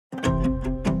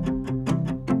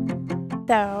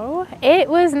So it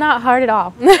was not hard at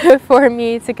all for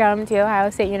me to come to Ohio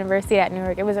State University at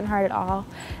Newark. It wasn't hard at all.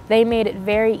 They made it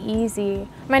very easy.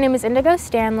 My name is Indigo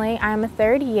Stanley. I am a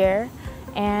third year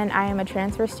and I am a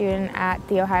transfer student at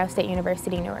the Ohio State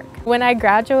University-Newark. When I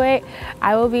graduate,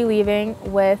 I will be leaving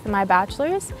with my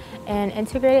bachelor's in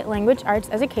integrated language arts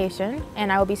education, and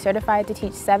I will be certified to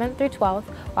teach 7th through 12th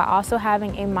while also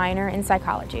having a minor in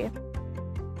psychology.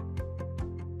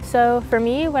 So for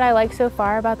me, what I like so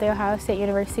far about the Ohio State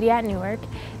University at Newark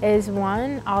is,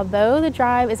 one, although the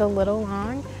drive is a little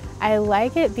long, I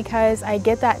like it because I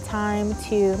get that time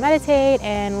to meditate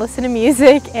and listen to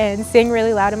music and sing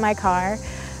really loud in my car.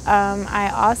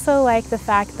 I also like the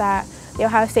fact that the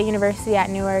Ohio State University at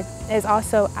Newark is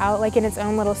also out like in its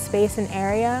own little space and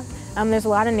area. There's a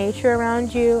lot of nature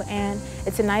around you, and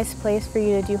it's a nice place for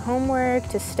you to do homework,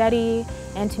 to study,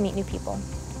 and to meet new people.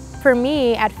 For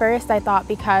me, at first I thought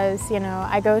because,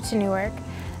 I go to Newark,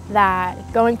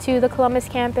 that going to the Columbus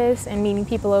campus and meeting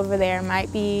people over there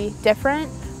might be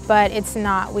different, but it's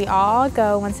not. We all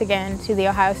go, once again, to the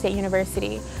Ohio State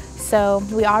University. So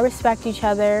we all respect each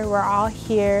other. We're all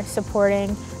here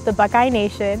supporting the Buckeye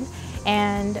Nation.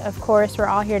 And of course, we're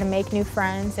all here to make new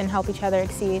friends and help each other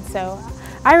exceed. So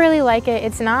I really like it.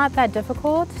 It's not that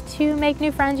difficult to make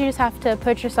new friends. You just have to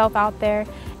put yourself out there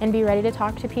and be ready to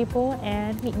talk to people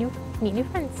and meet new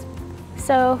friends.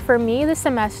 So for me this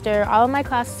semester, all of my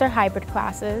classes are hybrid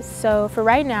classes. So for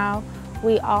right now,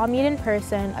 we all meet in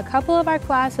person. A couple of our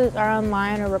classes are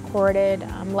online or recorded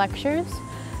lectures,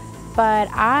 but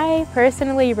I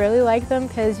personally really like them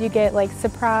because you get like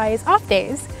surprise off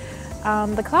days.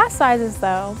 The class sizes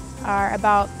though are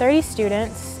about 30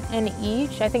 students in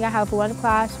each. I think I have one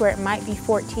class where it might be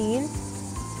 14.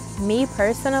 Me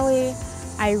personally,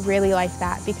 I really like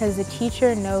that because the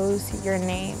teacher knows your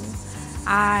name.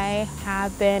 I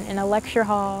have been in a lecture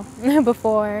hall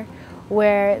before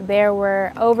where there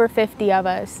were over 50 of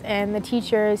us and the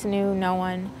teachers knew no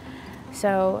one.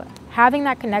 So having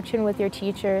that connection with your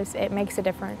teachers, it makes a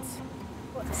difference.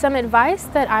 Some advice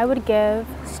that I would give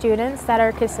students that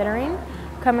are considering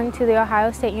coming to the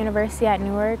Ohio State University at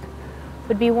Newark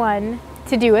would be, one,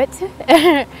 to do it.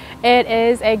 It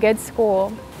is a good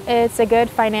school. It's a good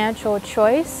financial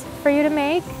choice for you to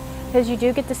make because you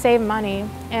do get to save money.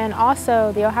 And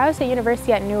also, the Ohio State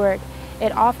University at Newark,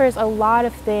 it offers a lot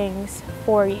of things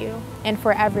for you and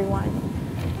for everyone.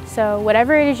 So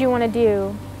whatever it is you want to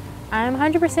do, I'm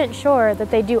 100% sure that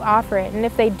they do offer it, and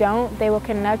if they don't, they will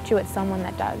connect you with someone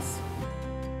that does.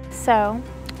 So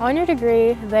on your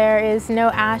degree, there is no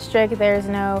asterisk, there's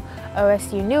no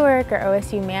OSU-Newark or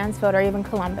OSU-Mansfield or even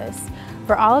Columbus.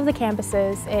 For all of the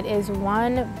campuses, it is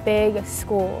one big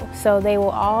school, so they will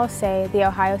all say the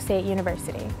Ohio State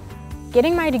University.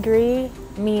 Getting my degree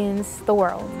means the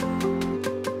world.